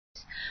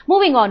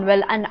Moving on,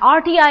 well, an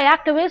RTI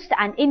activist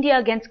and India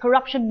Against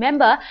Corruption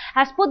member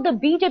has put the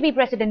BJP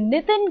President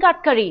Nitin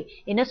Gadkari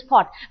in a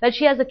spot. Well,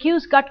 she has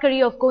accused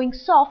Gadkari of going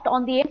soft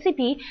on the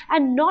NCP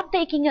and not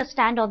taking a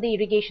stand on the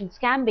irrigation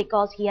scam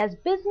because he has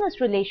business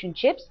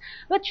relationships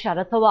with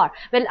Sharad Pawar.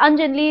 Well,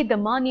 Anjali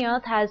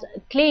Damania has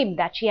claimed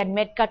that she had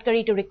met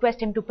Gadkari to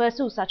request him to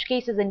pursue such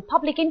cases in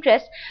public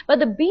interest, but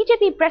the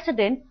BJP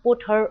President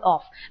put her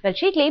off. Well,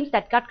 she claims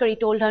that Gadkari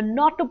told her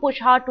not to push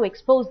hard to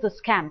expose the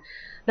scam.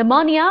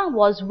 Damania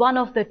was one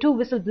of the two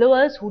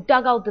whistleblowers who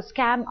dug out the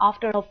scam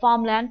after her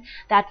farmland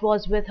that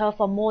was with her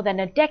for more than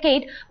a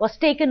decade was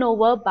taken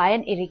over by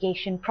an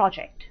irrigation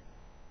project.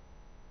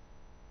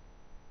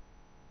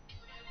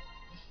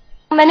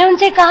 मैंने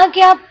उनसे कहा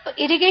कि आप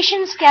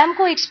irrigation scam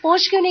को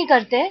expose क्यों नहीं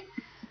करते?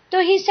 So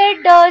he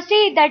said,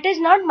 see, that is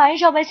not my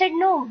job. I said,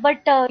 no,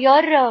 but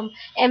your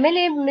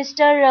MLA,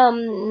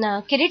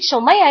 Mr. Kirit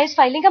Somaiya is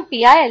filing a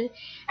PIL,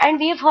 and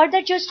we have heard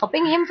that you're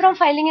stopping him from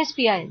filing his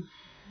PIL.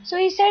 So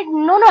he said,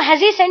 no, has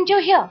he sent you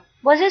here?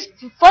 Was his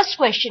first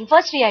question,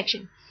 first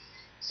reaction.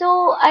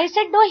 So I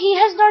said, no, he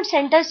has not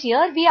sent us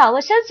here. We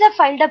ourselves have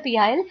filed a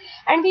PIL,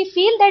 and we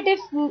feel that if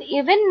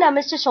even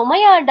Mr.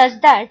 Somaiya does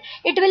that,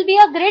 it will be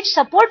a great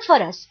support for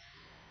us.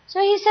 So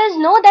he says,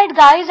 no, that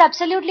guy is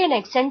absolutely an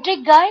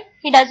eccentric guy.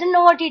 He doesn't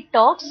know what he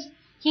talks.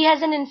 He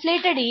has an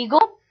inflated ego.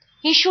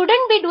 He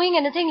shouldn't be doing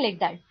anything like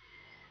that.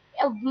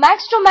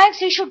 Max to max,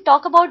 he should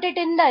talk about it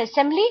in the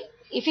assembly.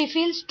 If he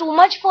feels too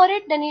much for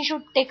it, then he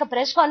should take a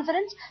press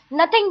conference.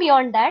 Nothing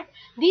beyond that.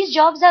 These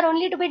jobs are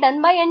only to be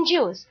done by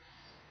NGOs.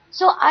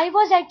 So I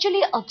was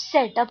actually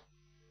upset.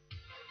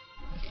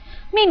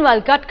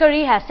 Meanwhile,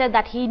 Gadkari has said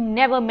that he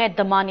never met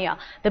Damania.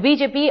 The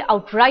BJP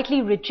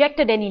outrightly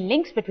rejected any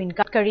links between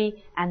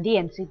Gadkari and the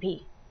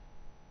NCP.